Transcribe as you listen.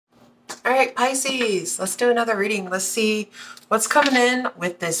All right, Pisces, let's do another reading. Let's see what's coming in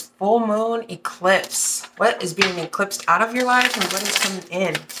with this full moon eclipse. What is being eclipsed out of your life and what is coming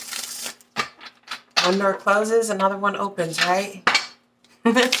in? One door closes, another one opens, right?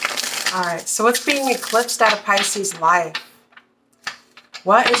 All right, so what's being eclipsed out of Pisces' life?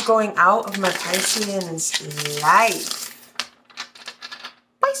 What is going out of my Piscean's life?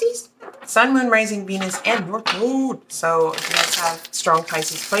 Pisces. Sun, Moon, Rising, Venus, and North Node. So if you guys have strong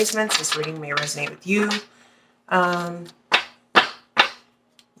Pisces placements, this reading may resonate with you.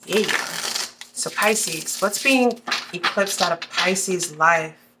 Yeah. So Pisces, what's being eclipsed out of Pisces'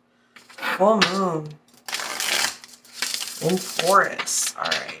 life? Full moon in Taurus. All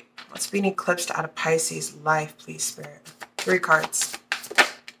right. What's being eclipsed out of Pisces' life, please, Spirit? 3 cards.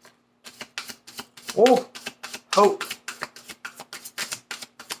 Oh, hope.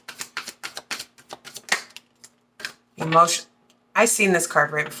 Emotion. I seen this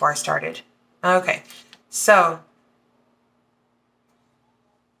card right before I started. Okay, so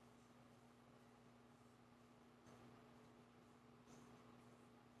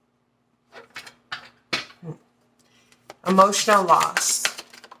emotional loss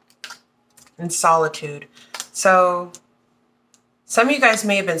and solitude. So some of you guys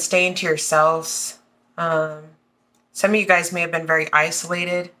may have been staying to yourselves. Some of you guys may have been very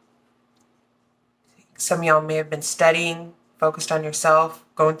isolated. Some of y'all may have been studying, focused on yourself,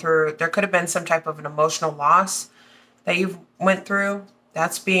 going through, there could have been some type of an emotional loss that you went through.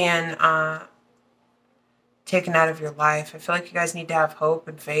 That's being taken out of your life. I feel like you guys need to have hope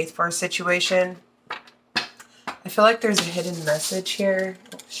and faith for a situation. I feel like there's a hidden message here.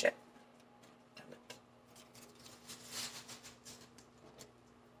 Oh, shit.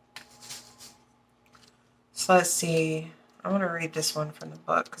 So let's see. I want to read this one from the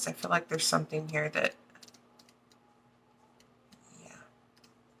book because I feel like there's something here that, yeah.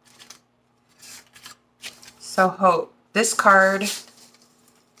 So hope. This card,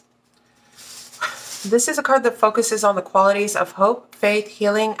 this is a card that focuses on the qualities of hope, faith,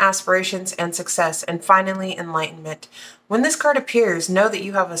 healing, aspirations, and success, and finally enlightenment. When this card appears, know that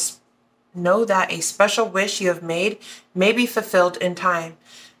you have a special wish you have made may be fulfilled in time.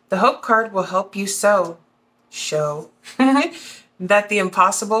 The hope card will help you show that the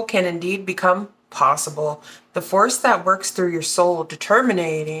impossible can indeed become possible. The force that works through your soul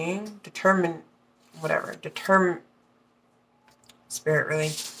determining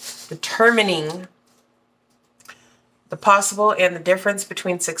the possible and the difference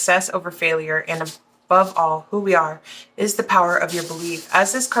between success over failure, and above all, who we are, is the power of your belief.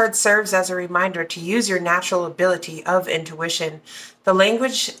 As this card serves as a reminder to use your natural ability of intuition, the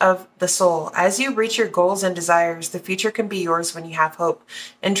language of the soul. As you reach your goals and desires, the future can be yours when you have hope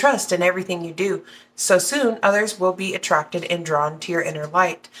and trust in everything you do. So soon, others will be attracted and drawn to your inner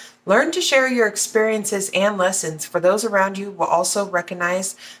light. Learn to share your experiences and lessons, for those around you will also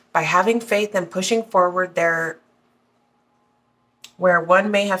recognize by having faith and pushing forward where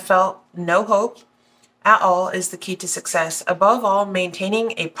one may have felt no hope at all is the key to success. Above all,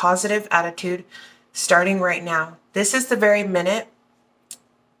 maintaining a positive attitude starting right now. This very minute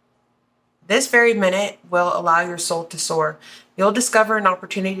will allow your soul to soar. You'll discover an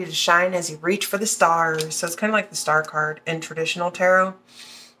opportunity to shine as you reach for the stars. So it's kind of like the star card in traditional tarot.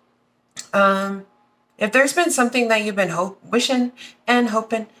 If there's been something that you've been wishing and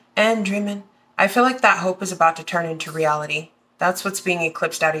hoping and dreaming, I feel like that hope is about to turn into reality. That's what's being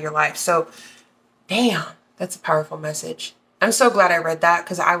eclipsed out of your life. So, damn, that's a powerful message. I'm so glad I read that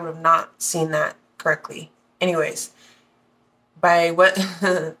because I would have not seen that correctly. Anyways, by what,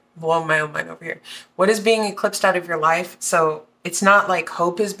 blowing my own mind over here. What is being eclipsed out of your life? So it's not like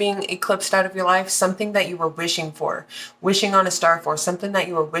hope is being eclipsed out of your life. Something that you were wishing for, wishing on a star for, something that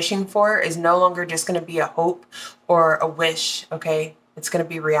you were wishing for is no longer just going to be a hope or a wish, okay? It's going to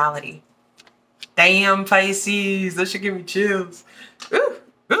be reality. Damn, Pisces, that should give me chills. Ooh,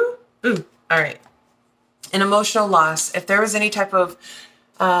 ooh, ooh. All right. An emotional loss. If there was any type of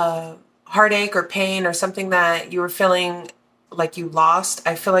heartache or pain or something that you were feeling like you lost,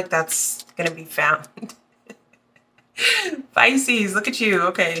 I feel like that's going to be found. Pisces, look at you.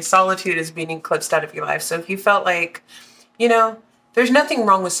 Okay, solitude is being eclipsed out of your life. So if you felt like, you know, there's nothing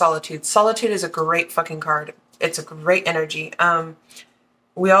wrong with solitude. Solitude is a great fucking card. It's a great energy.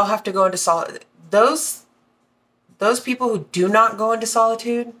 We all have to go into solitude. Those people who do not go into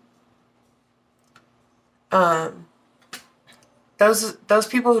solitude, those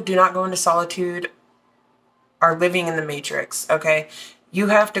people who do not go into solitude are living in the matrix, okay? You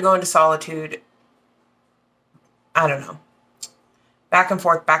have to go into solitude, I don't know, back and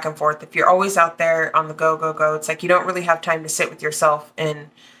forth, back and forth. If you're always out there on the go, it's like you don't really have time to sit with yourself and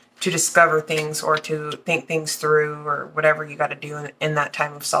to discover things or to think things through or whatever you got to do in that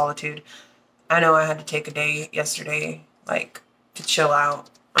time of solitude. I know I had to take a day yesterday, like, to chill out,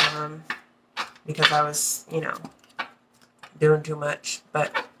 because I was, you know, doing too much.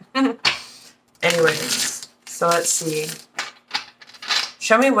 But anyways, so let's see.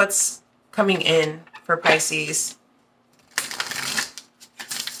 Show me what's coming in for Pisces.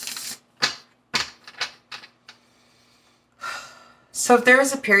 So if there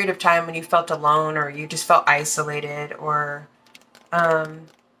was a period of time when you felt alone or you just felt isolated or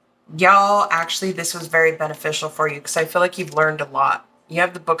y'all, actually this was very beneficial for you because I feel like you've learned a lot. You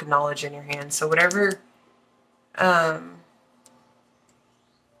have the book of knowledge in your hand. So whatever, hold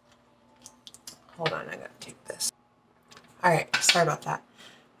on, I gotta take this. All right, sorry about that.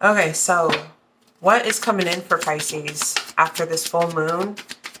 Okay, so what is coming in for Pisces after this full moon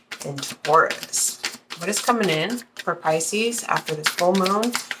in Taurus? What is coming in for Pisces after this full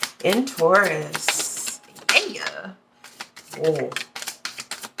moon in Taurus? Yeah. Oh.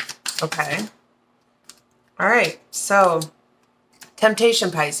 Okay. All right. So, temptation,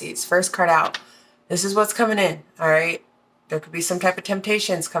 Pisces. First card out. This is what's coming in. All right. There could be some type of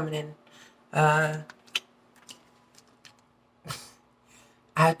temptations coming in. I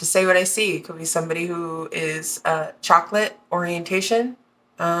have to say what I see. It could be somebody who is chocolate orientation.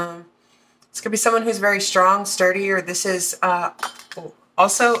 This could be someone who's very strong, sturdy, or this is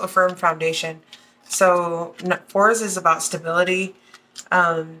also a firm foundation. So fours is about stability.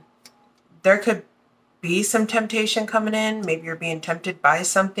 There could be some temptation coming in. Maybe you're being tempted by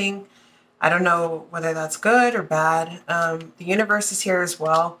something. I don't know whether that's good or bad. The universe is here as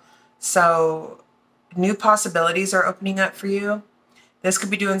well. So new possibilities are opening up for you. This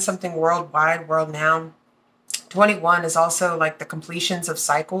could be doing something worldwide, world now. 21 is also like the completions of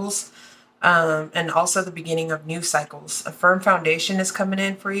cycles. And also the beginning of new cycles. A firm foundation is coming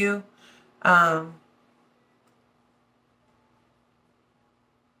in for you.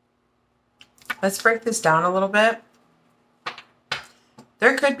 Let's break this down a little bit.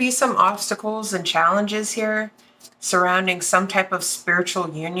 There could be some obstacles and challenges here surrounding some type of spiritual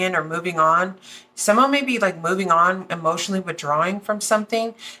union or moving on. Someone may be like moving on, emotionally withdrawing from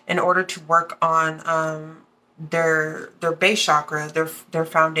something in order to work on their base chakra, their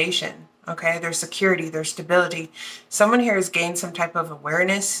foundation. Okay, their security, their stability. Someone here has gained some type of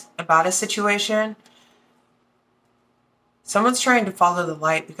awareness about a situation. Someone's trying to follow the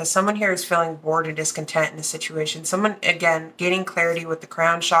light because someone here is feeling bored and discontent in a situation. Someone, again, gaining clarity with the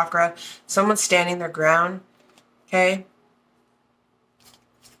crown chakra. Someone's standing their ground. Okay.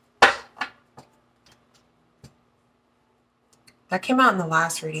 That came out in the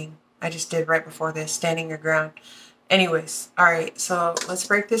last reading I just did right before this, standing your ground. Anyways, all right, so let's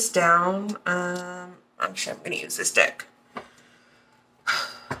break this down. Actually, I'm going to use this deck.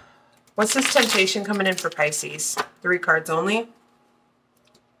 What's this temptation coming in for Pisces? 3 cards only.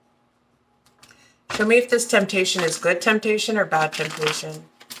 Show me if this temptation is good temptation or bad temptation.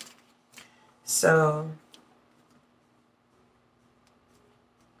 So,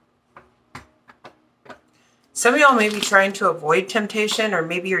 some of y'all may be trying to avoid temptation, or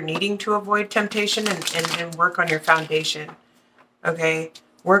maybe you're needing to avoid temptation and work on your foundation. Okay?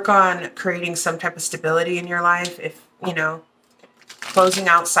 Work on creating some type of stability in your life. If, you know, closing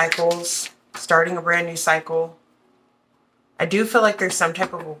out cycles, starting a brand new cycle. I do feel like there's some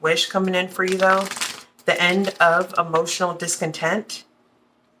type of a wish coming in for you, though. The end of emotional discontent.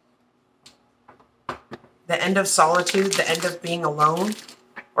 The end of solitude. The end of being alone.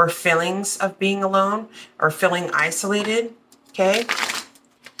 Or feelings of being alone. Or feeling isolated. Okay?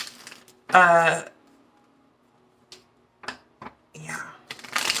 Yeah.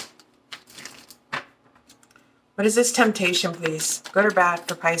 What is this temptation, please? Good or bad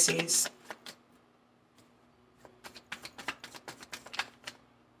for Pisces?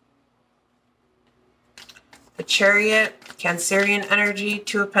 The Chariot, Cancerian energy,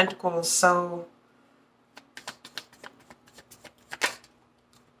 2 of Pentacles. So,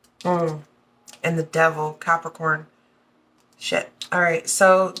 and the Devil, Capricorn. Shit. All right.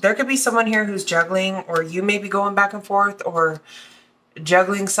 So there could be someone here who's juggling, or you may be going back and forth, or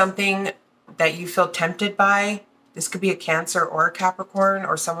juggling something that you feel tempted by. This could be a Cancer or a Capricorn,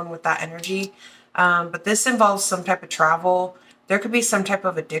 or someone with that energy. But this involves some type of travel. There could be some type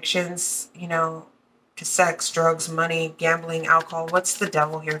of addictions, you know, to sex, drugs, money, gambling, alcohol. What's the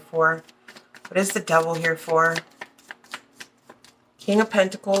Devil here for? What is the Devil here for? King of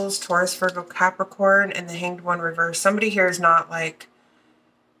Pentacles, Taurus, Virgo, Capricorn, and the Hanged One reverse. Somebody here is not like...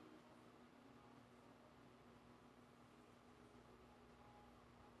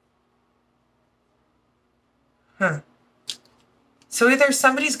 So either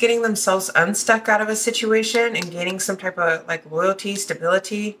somebody's getting themselves unstuck out of a situation and gaining some type of like loyalty,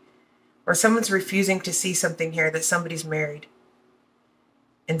 stability, or someone's refusing to see something here that somebody's married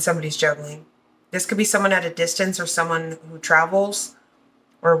and somebody's juggling. This could be someone at a distance or someone who travels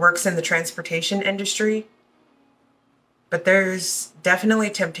or works in the transportation industry. But there's definitely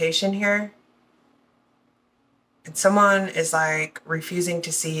temptation here. And someone is like refusing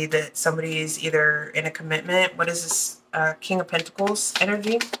to see that somebody is either in a commitment. What is this? King of Pentacles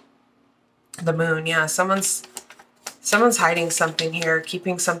energy? The moon. Yeah, someone's hiding something here,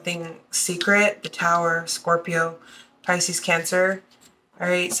 keeping something secret. The Tower, Scorpio, Pisces, Cancer. All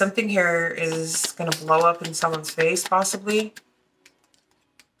right, something here is going to blow up in someone's face, possibly.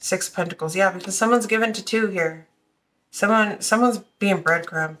 Six of Pentacles. Yeah, because someone's given to two here. Someone's being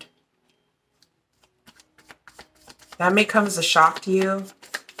breadcrumbed. That may come as a shock to you.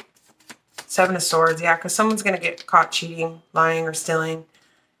 Seven of Swords. Yeah, because someone's going to get caught cheating, lying, or stealing.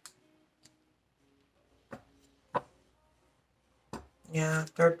 Yeah,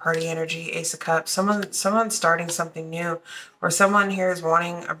 third party energy, Ace of Cups. Someone's starting something new. Or someone here is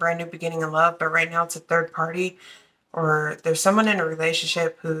wanting a brand new beginning in love, but right now it's a third party. Or there's someone in a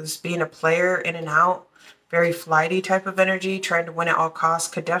relationship who's being a player in and out. Very flighty type of energy, trying to win at all costs.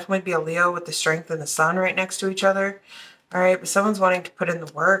 Could definitely be a Leo with the Strength and the Sun right next to each other. All right, but someone's wanting to put in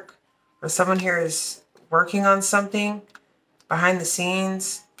the work. Or someone here is working on something behind the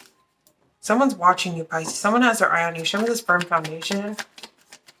scenes. Someone's watching you, Pisces. Someone has their eye on you. Show me this firm foundation.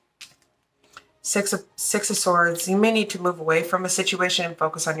 Six of Swords. You may need to move away from a situation and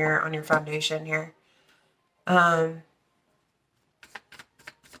focus on your foundation here. Or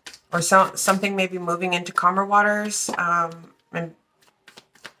something maybe moving into calmer waters. And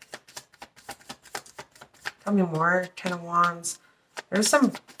tell me more. Ten of Wands. There's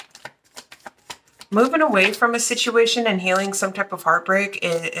some moving away from a situation and healing some type of heartbreak.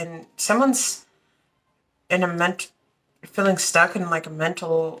 And someone's in feeling stuck in like a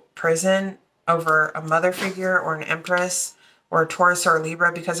mental prison over a mother figure or an Empress or a Taurus or a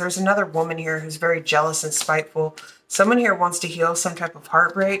Libra, because there's another woman here who's very jealous and spiteful. Someone here wants to heal some type of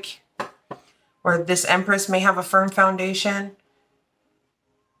heartbreak, or this Empress may have a firm foundation,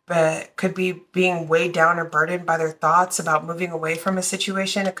 but could be being weighed down or burdened by their thoughts about moving away from a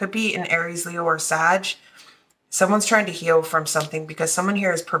situation. It could be an Aries, Leo, or Sag. Someone's trying to heal from something because someone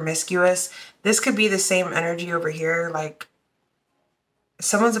here is promiscuous. This could be the same energy over here. Like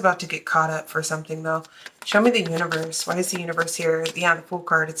someone's about to get caught up for something though. Show me the universe. Why is the universe here? Yeah, the Fool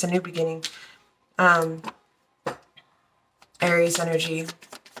card. It's a new beginning. Aries energy.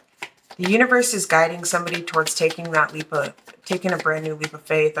 The universe is guiding somebody towards taking a brand new leap of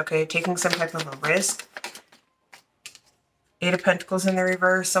faith. Okay, taking some type of a risk. Eight of Pentacles in the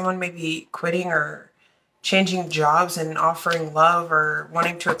reverse. Someone may be quitting or changing jobs and offering love or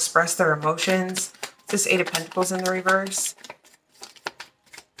wanting to express their emotions. This Eight of Pentacles in the reverse.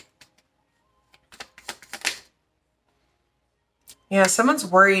 Yeah, someone's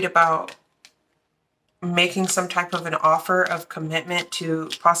worried about making some type of an offer of commitment to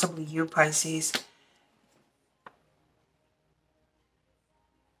possibly you, Pisces.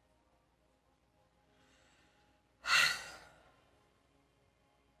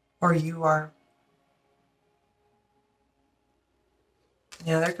 Or you are.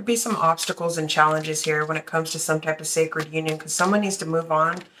 Yeah, there could be some obstacles and challenges here when it comes to some type of sacred union, because someone needs to move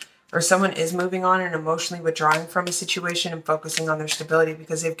on, or someone is moving on and emotionally withdrawing from a situation and focusing on their stability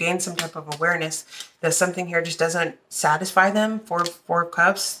because they've gained some type of awareness that something here just doesn't satisfy them. Four of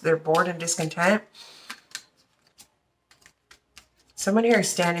Cups, they're bored and discontent. Someone here is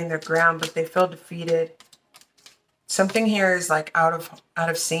standing their ground, but they feel defeated. Something here is like out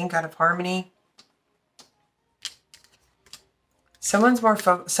of sync, out of harmony. Someone's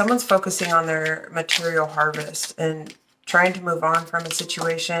focusing on their material harvest and trying to move on from a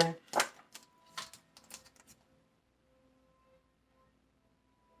situation.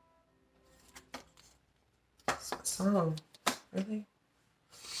 So, really?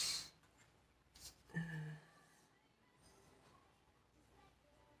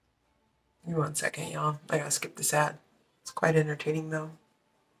 Give me 1 second, y'all. I gotta skip this ad. It's quite entertaining, though.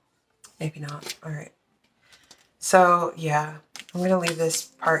 Maybe not. All right. So, yeah. I'm going to leave this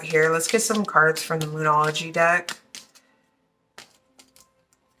part here. Let's get some cards from the Moonology deck.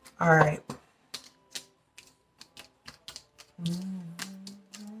 All right.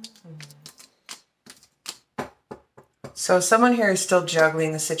 So someone here is still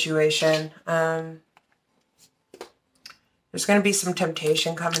juggling the situation. There's going to be some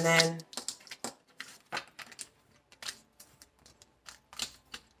temptation coming in.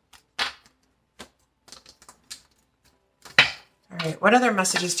 All right, what other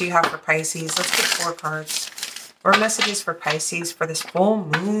messages do you have for Pisces? Let's get 4 cards. More messages for Pisces for this full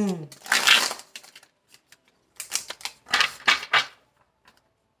moon.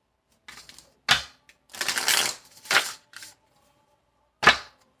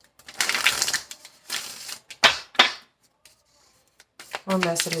 More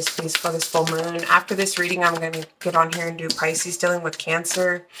messages, please, for this full moon. After this reading, I'm going to get on here and do Pisces dealing with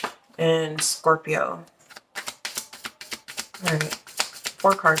Cancer and Scorpio. All right.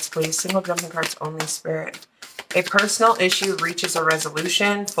 4 cards, please. Single jumping cards only, Spirit. A personal issue reaches a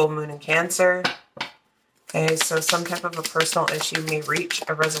resolution. Full moon in Cancer. Okay, so some type of a personal issue may reach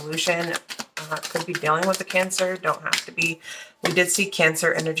a resolution. Could be dealing with the Cancer. Don't have to be. We did see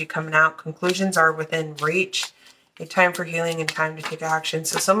Cancer energy coming out. Conclusions are within reach. A time for healing and time to take action.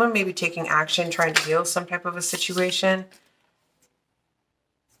 So someone may be taking action, trying to heal some type of a situation.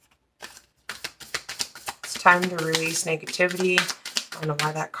 It's time to release negativity. I don't know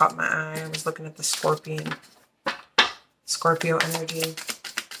why that caught my eye. I was looking at the Scorpio energy.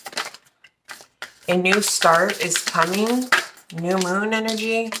 A new start is coming. New moon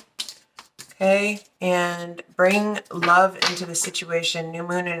energy. Okay. And bring love into the situation. New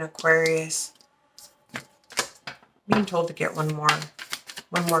moon in Aquarius. Being told to get one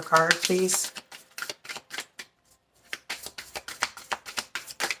more card, please.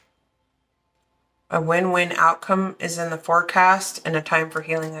 A win-win outcome is in the forecast and a time for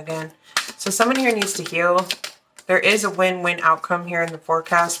healing again. So someone here needs to heal. There is a win-win outcome here in the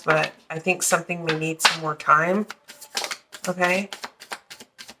forecast, but I think something may need some more time. Okay.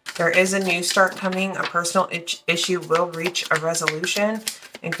 There is a new start coming. A personal issue will reach a resolution.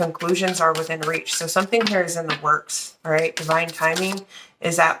 And conclusions are within reach. So something here is in the works, all right? Divine timing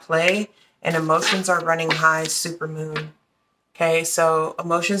is at play, and emotions are running high, super moon. Okay, so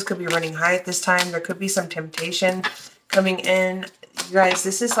emotions could be running high at this time. There could be some temptation coming in. You guys,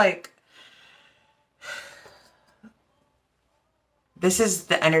 this is like, this is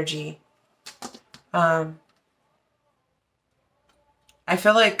the energy. I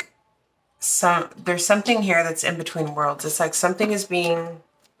feel like there's something here that's in between worlds. It's like something is being...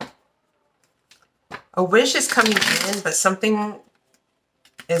 A wish is coming in, but something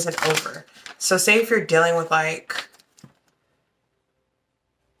isn't over. So say if you're dealing with like,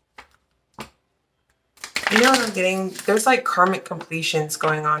 you know what I'm getting? There's like karmic completions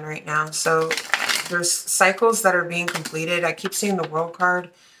going on right now. So there's cycles that are being completed. I keep seeing the World card.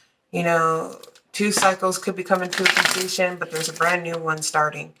 You know, 2 cycles could be coming to a completion, but there's a brand new one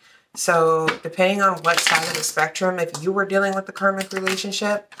starting. So depending on what side of the spectrum, if you were dealing with the karmic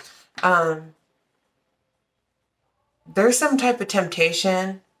relationship, there's some type of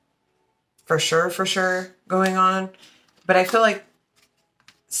temptation for sure going on. But I feel like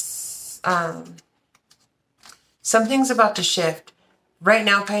something's about to shift. Right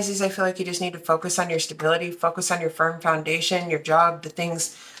now, Pisces, I feel like you just need to focus on your stability, focus on your firm foundation, your job, the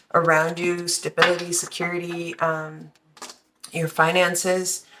things around you, stability, security, your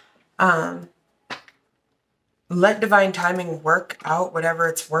finances. Let divine timing work out whatever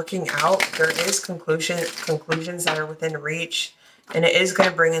it's working out. There is conclusions that are within reach, and it is going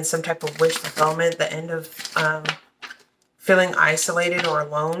to bring in some type of wish fulfillment, the end of feeling isolated or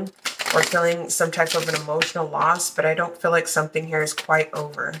alone, or feeling some type of an emotional loss, but I don't feel like something here is quite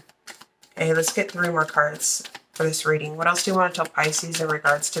over. Okay, let's get 3 more cards for this reading. What else do you want to tell Pisces in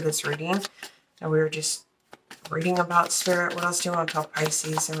regards to this reading? And we were just reading about Spirit. What else do you want to tell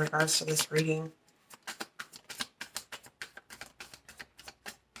Pisces in regards to this reading?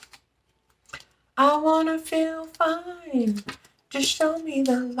 I wanna feel fine. Just show me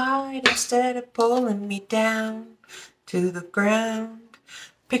the light instead of pulling me down to the ground.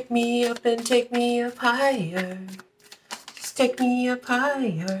 Pick me up and take me up higher. Just take me up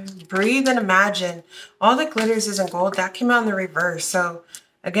higher. Breathe and imagine. All that glitters isn't gold. That came out in the reverse. So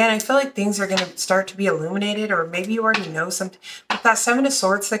again, I feel like things are going to start to be illuminated, or maybe you already know something. With that 7 of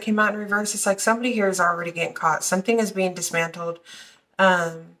Swords that came out in reverse, it's like somebody here is already getting caught. Something is being dismantled.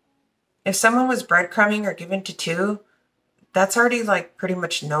 If someone was breadcrumbing or given to 2, that's already like pretty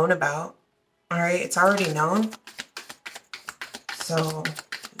much known about. All right, it's already known. So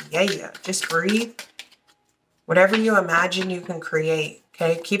yeah, just breathe. Whatever you imagine, you can create.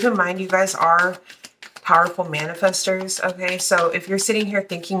 Okay, keep in mind you guys are powerful manifestors. Okay, so if you're sitting here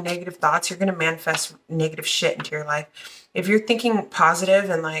thinking negative thoughts, you're going to manifest negative shit into your life. If you're thinking positive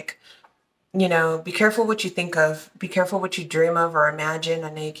and like, you know, be careful what you think of. Be careful what you dream of or imagine.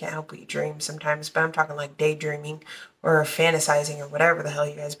 I know you can't help but you dream sometimes, but I'm talking like daydreaming or fantasizing or whatever the hell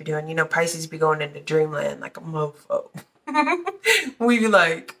you guys be doing. You know, Pisces be going into dreamland like a mofo. We be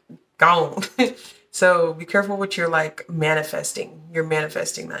like, gone. So be careful what you're like manifesting. You're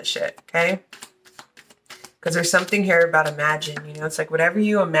manifesting that shit, okay? Because there's something here about imagine, you know, it's like whatever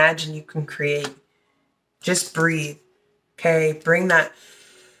you imagine you can create. Just breathe, okay? Bring that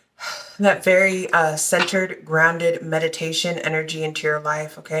very centered, grounded meditation energy into your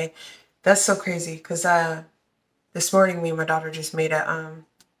life, okay? That's so crazy because this morning me and my daughter just made a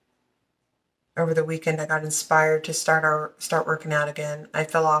over the weekend I got inspired to start working out again. I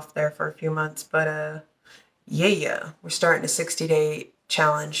fell off there for a few months, but yeah, we're starting a 60-day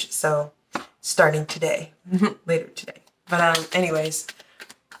challenge, so starting today, later today. But anyways,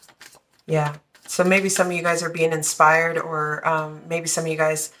 yeah. So maybe some of you guys are being inspired, or maybe some of you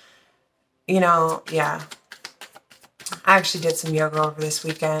guys, you know, yeah. I actually did some yoga over this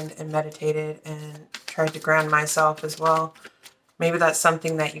weekend and meditated and tried to ground myself as well. Maybe that's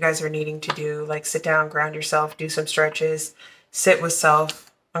something that you guys are needing to do, like sit down, ground yourself, do some stretches, sit with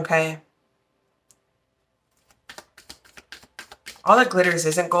self, okay? All that glitters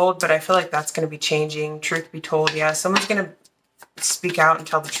isn't gold, but I feel like that's going to be changing. Truth be told, yeah, someone's going to speak out and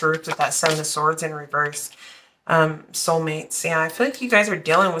tell the truth with that Seven of Swords in reverse. Soulmates. Yeah, I feel like you guys are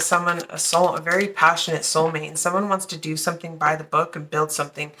dealing with someone, a very passionate soulmate, and someone wants to do something by the book and build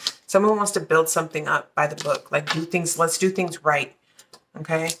something. Someone wants to build something up by the book, like do things, let's do things right,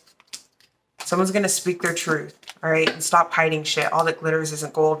 okay? Someone's going to speak their truth, all right, and stop hiding shit. All that glitters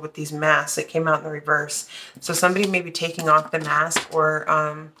isn't gold with these masks that came out in the reverse. So somebody may be taking off the mask,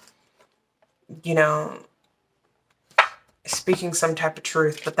 or, you know, speaking some type of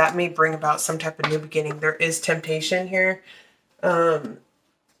truth, but that may bring about some type of new beginning. There is temptation here. Where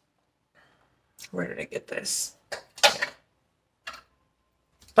did I get this? Yeah.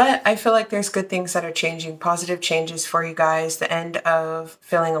 But I feel like there's good things that are changing, positive changes for you guys. The end of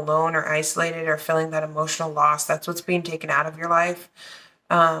feeling alone or isolated or feeling that emotional loss. That's what's being taken out of your life.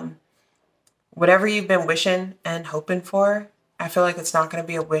 Whatever you've been wishing and hoping for, I feel like it's not going to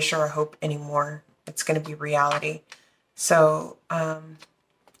be a wish or a hope anymore. It's going to be reality. So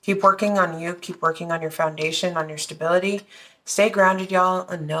keep working on you. Keep working on your foundation, on your stability. Stay grounded, y'all,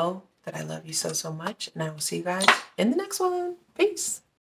 and know that I love you so, so much. And I will see you guys in the next one. Peace.